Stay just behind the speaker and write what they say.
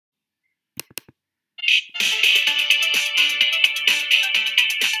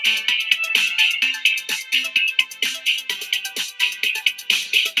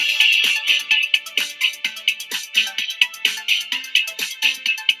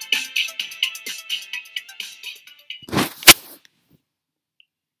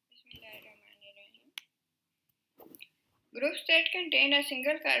Groups that contain a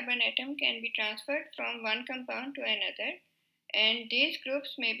single carbon atom can be transferred from one compound to another, and these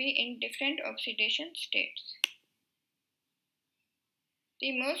groups may be in different oxidation states.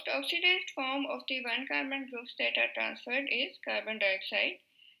 The most oxidized form of the one carbon groups that are transferred is carbon dioxide,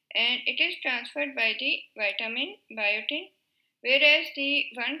 and it is transferred by the vitamin biotin, whereas the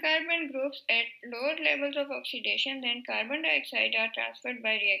one carbon groups at lower levels of oxidation than carbon dioxide are transferred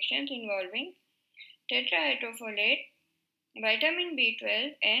by reactions involving tetrahydrofolate, vitamin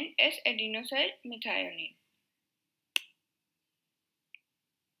B12, and S-adenosyl methionine.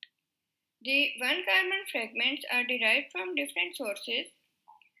 The one carbon fragments are derived from different sources.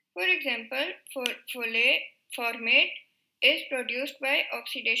 For example, formate is produced by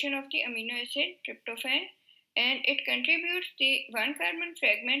oxidation of the amino acid tryptophan, and it contributes the one carbon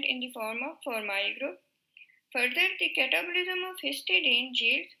fragment in the form of formyl group. Further, the catabolism of histidine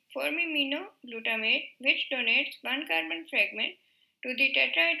yields formiminoglutamate, which donates one carbon fragment to the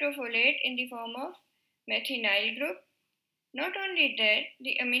tetrahydrofolate in the form of methinyl group. Not only that,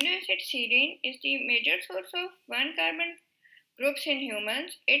 the amino acid serine is the major source of one carbon groups in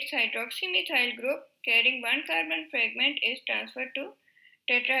humans. Its hydroxymethyl group carrying one carbon fragment is transferred to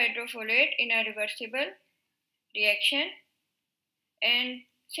tetrahydrofolate in a reversible reaction. And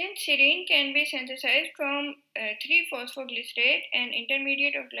since serine can be synthesized from 3-phosphoglycerate, an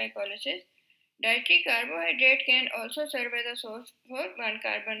intermediate of glycolysis, dietary carbohydrate can also serve as a source for one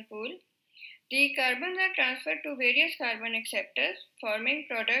carbon pool. The carbons are transferred to various carbon acceptors, forming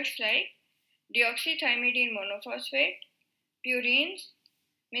products like deoxythymidine monophosphate, purines,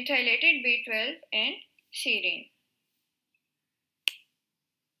 methylated B12, and serine.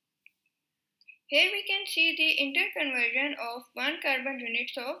 Here we can see the interconversion of one carbon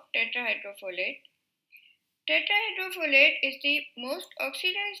units of tetrahydrofolate. Tetrahydrofolate is the most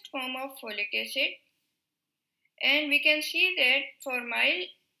oxidized form of folic acid, and we can see that formyl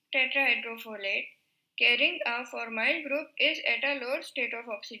tetrahydrofolate carrying a formyl group is at a lower state of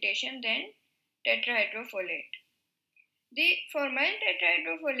oxidation than tetrahydrofolate. The formyl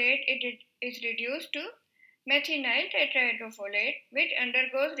tetrahydrofolate is reduced to methinyl tetrahydrofolate, which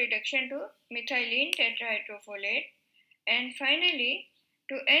undergoes reduction to methylene tetrahydrofolate, and finally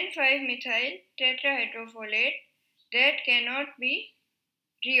to N5-methyl tetrahydrofolate that cannot be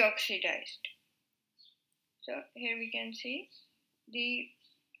reoxidized. So here we can see the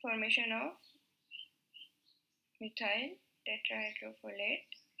formation of methyl tetrahydrofolate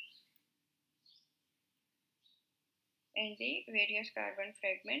and the various carbon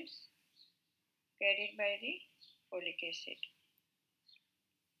fragments carried by the folic acid.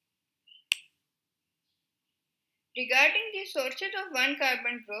 Regarding the sources of one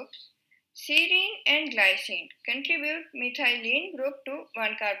carbon groups, serine and glycine contribute methylene group to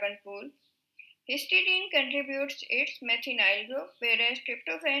one carbon pool. Histidine contributes its methinyl group, whereas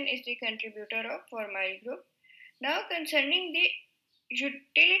tryptophan is the contributor of formyl group. Now concerning the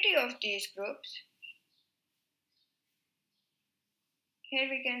utility of these groups, here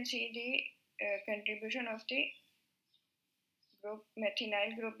we can see the contribution of the group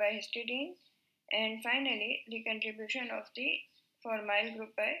methinyl group by histidine, and finally the contribution of the formyl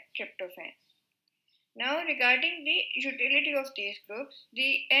group by tryptophan. Now regarding the utility of these groups,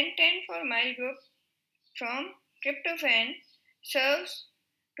 the N10 formyl group from tryptophan serves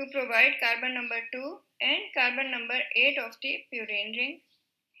to provide carbon number 2 and carbon number 8 of the purine ring,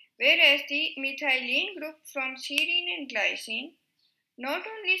 whereas the methylene group from serine and glycine not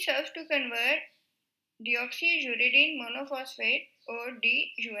only serves to convert deoxyuridine monophosphate or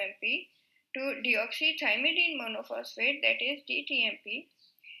DUMP to deoxythymidine monophosphate, that is DTMP,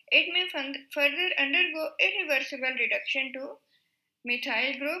 it may further undergo irreversible reduction to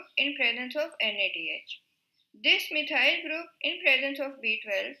methyl group in presence of NADH. This methyl group in presence of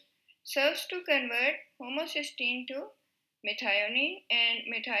B12 serves to convert homocysteine to methionine, and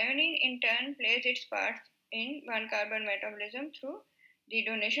methionine in turn plays its part in one carbon metabolism through the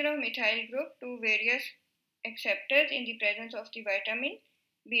donation of methyl group to various acceptors in the presence of the vitamin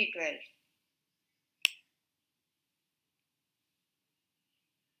B12.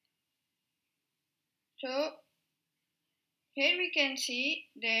 So here we can see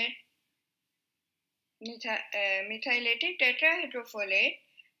that methylated tetrahydrofolate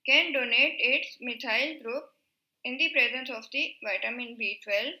can donate its methyl group in the presence of the vitamin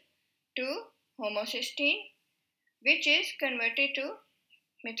B12 to homocysteine, which is converted to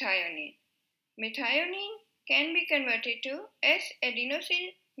methionine. Methionine can be converted to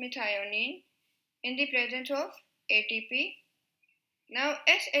S-adenosyl methionine in the presence of ATP. Now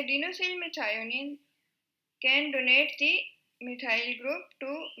S-adenosyl methionine can donate the methyl group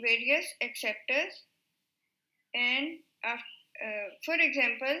to various acceptors, and For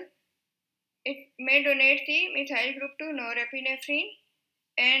example, it may donate the methyl group to norepinephrine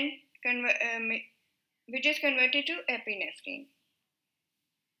and which is converted to epinephrine.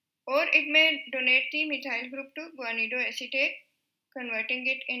 Or it may donate the methyl group to guanidoacetate, converting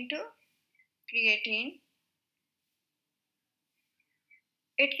it into creatine.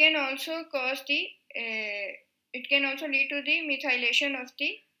 It can also lead to the methylation of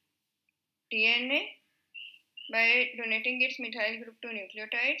the DNA by donating its methyl group to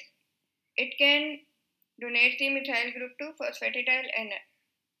nucleotides. It can donate the methyl group to phosphatidyl and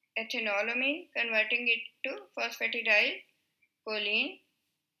ethanolamine, converting it to phosphatidyl choline.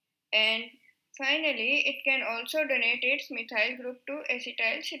 And finally, it can also donate its methyl group to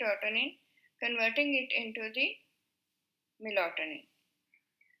acetyl serotonin, converting it into the melatonin.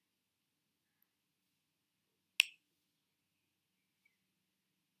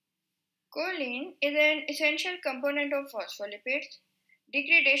 Choline is an essential component of phospholipids.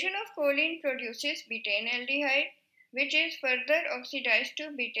 Degradation of choline produces betanealdehyde, which is further oxidized to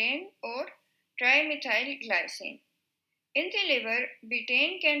betaine or trimethylglycine. In the liver,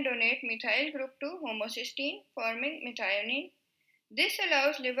 betaine can donate methyl group to homocysteine, forming methionine. This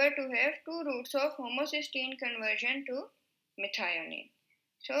allows liver to have two routes of homocysteine conversion to methionine.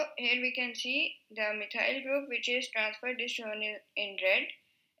 So here we can see the methyl group which is transferred is shown in red,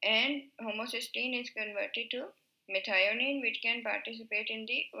 and homocysteine is converted to methionine which can participate in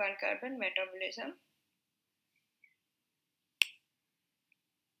the 1-carbon metabolism.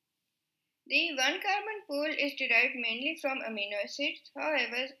 The 1-carbon pool is derived mainly from amino acids.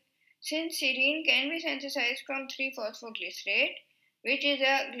 However, since serine can be synthesized from 3-phosphoglycerate, which is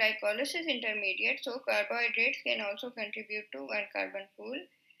a glycolysis intermediate, so carbohydrates can also contribute to 1-carbon pool.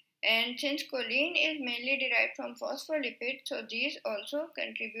 And since choline is mainly derived from phospholipids, so these also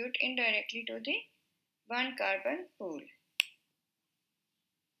contribute indirectly to the 1-carbon pool.